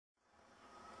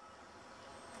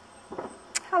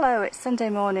Hello, it's Sunday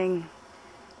morning,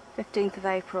 15th of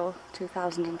April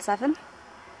 2007.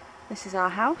 This is our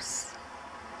house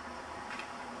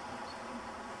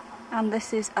and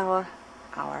this is our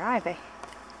ivy.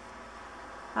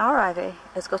 Our ivy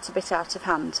has got a bit out of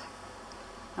hand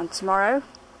and tomorrow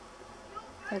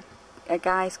a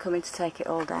guy's coming to take it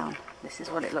all down. This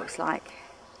is what it looks like.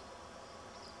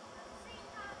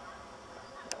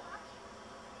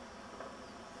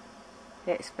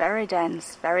 It's very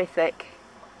dense, very thick.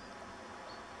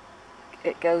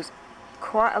 It goes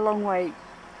quite a long way.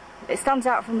 It stands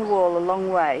out from the wall a long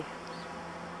way.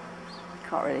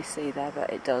 Can't really see there,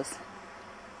 but it does.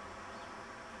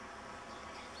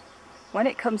 When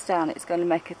it comes down, it's going to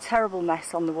make a terrible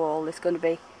mess on the wall. There's going to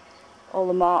be all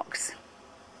the marks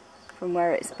from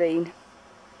where it's been.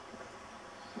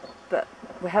 But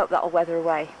we hope that'll weather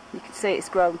away. You can see it's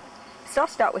grown. It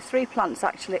started out with 3 plants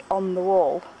actually on the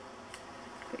wall.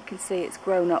 But you can see it's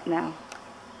grown up now.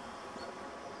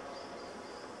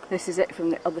 This is it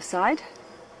from the other side.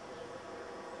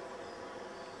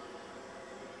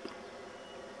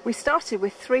 We started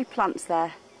with 3 plants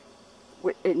there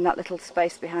in that little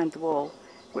space behind the wall,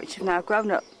 which have now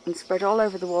grown up and spread all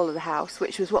over the wall of the house,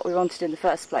 which was what we wanted in the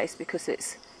first place because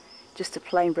it's just a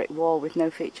plain brick wall with no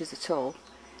features at all.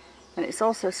 And it's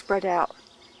also spread out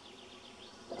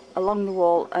along the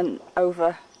wall and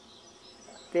over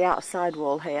the outside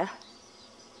wall here.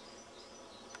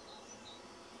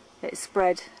 It's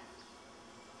spread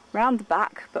round the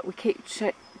back, but we keep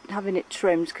having it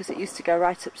trimmed because it used to go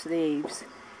right up to the eaves,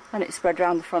 and it's spread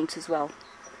round the front as well.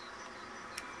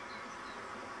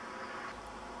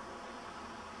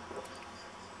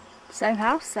 Same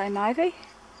house, same ivy,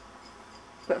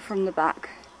 but from the back.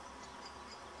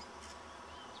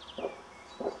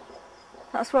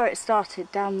 That's where it started,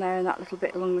 down there in that little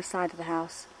bit along the side of the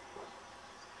house.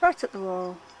 Right at the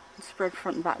wall, and spread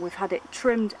front and back. We've had it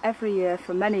trimmed every year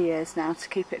for many years now to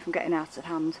keep it from getting out of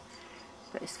hand,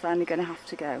 but it's finally going to have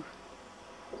to go.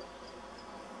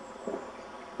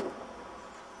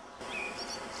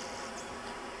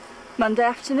 Monday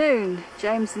afternoon,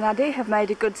 James and Addie have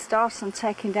made a good start on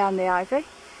taking down the ivy. You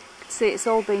can see it's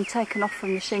all been taken off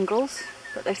from the shingles,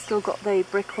 but they've still got the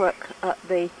brickwork at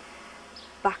the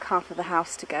back half of the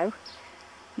house to go.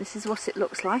 This is what it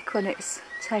looks like when it's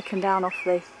taken down off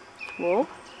the wall.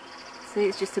 See,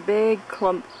 it's just a big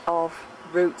clump of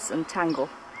roots and tangle.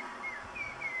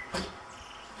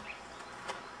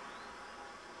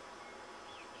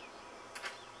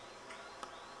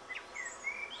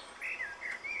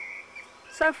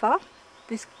 So far,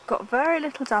 this got very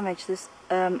little damage. There's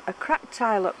a cracked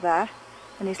tile up there,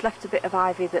 and he's left a bit of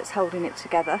ivy that's holding it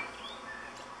together.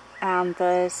 And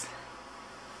there's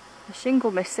a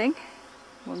shingle missing,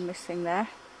 one missing there.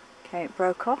 Okay, it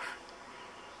broke off.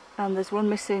 And there's one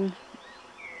missing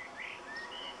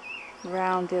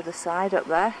round the other side up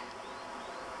there.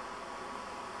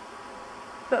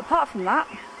 But apart from that,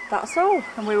 that's all.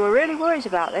 And we were really worried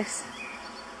about this.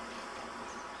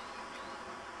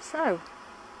 So,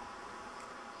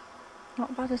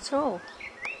 not bad at all.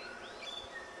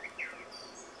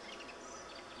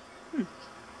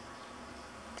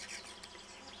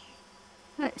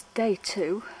 Well, it's day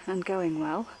 2 and going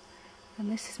well.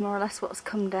 And this is more or less what's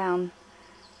come down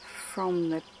from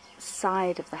the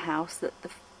side of the house. That the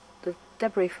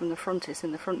debris from the front is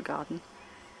in the front garden.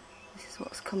 This is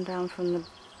what's come down from the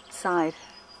side.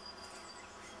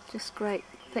 Just great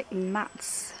thick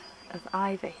mats of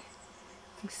ivy.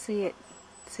 You can see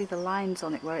the lines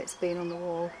on it where it's been on the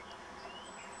wall.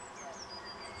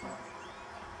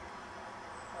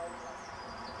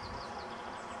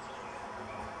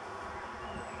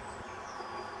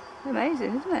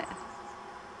 Amazing, isn't it?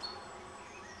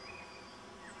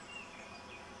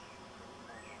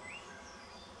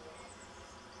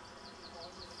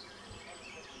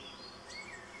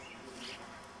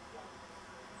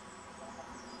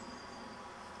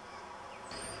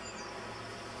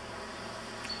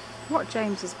 What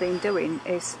James has been doing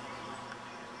is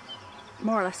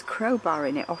more or less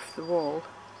crowbarring it off the wall,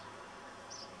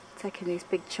 taking these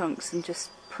big chunks and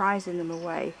just prising them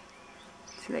away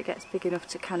till it gets big enough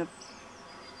to kind of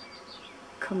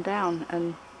come down.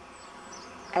 And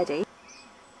Eddie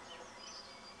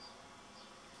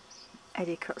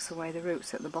cuts away the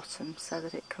roots at the bottom so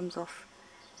that it comes off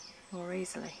more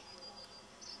easily.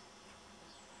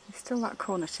 There's still that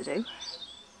corner to do.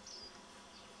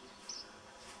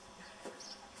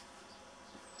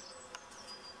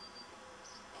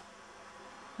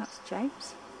 That's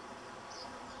James.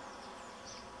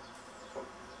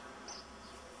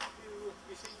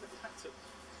 You see the pattern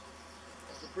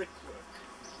of the brickwork?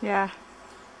 Yeah.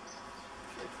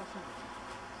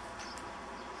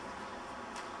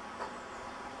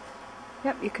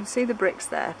 Yep, you can see the bricks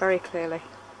there very clearly.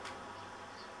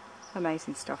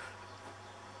 Amazing stuff.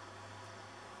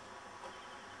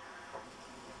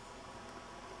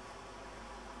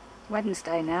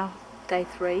 Wednesday now, day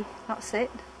 3, that's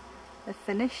it. They've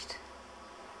finished.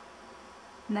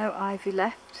 No ivy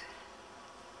left.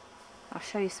 I'll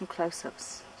show you some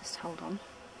close-ups, just hold on.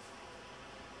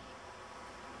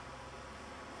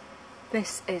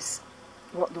 This is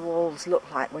what the walls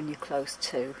look like when you're close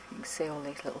to. You can see all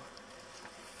these little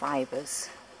fibres.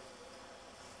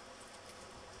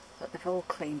 But they've all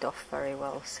cleaned off very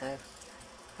well, so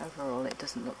overall it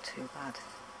doesn't look too bad.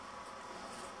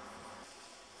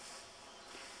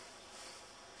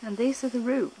 And these are the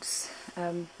roots.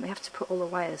 We have to put all the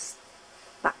wires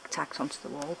back tacked onto the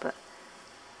wall, but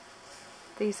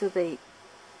these are the,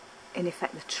 in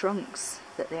effect, the trunks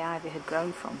that the ivy had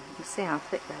grown from. You can see how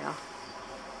thick they are.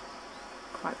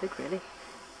 Quite big, really.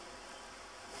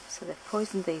 So they've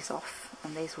poisoned these off,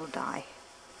 and these will die.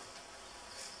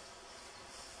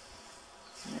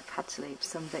 And they've had to leave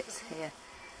some bits here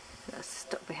that are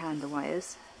stuck behind the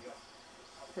wires,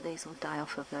 but these will die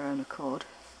off of their own accord.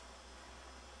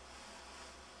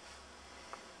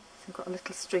 So I've got a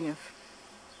little string of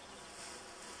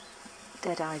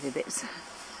dead ivy bits.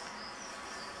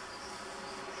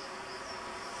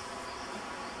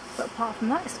 But apart from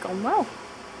that, it's gone well.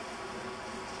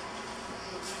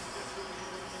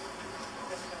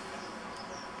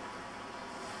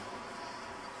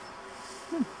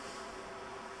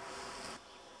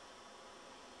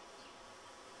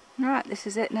 Right, this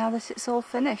is it now that it's all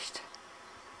finished.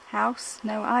 House,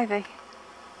 no ivy.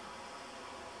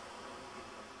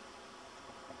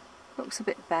 Looks a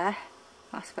bit bare.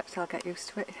 I expect I'll get used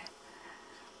to it.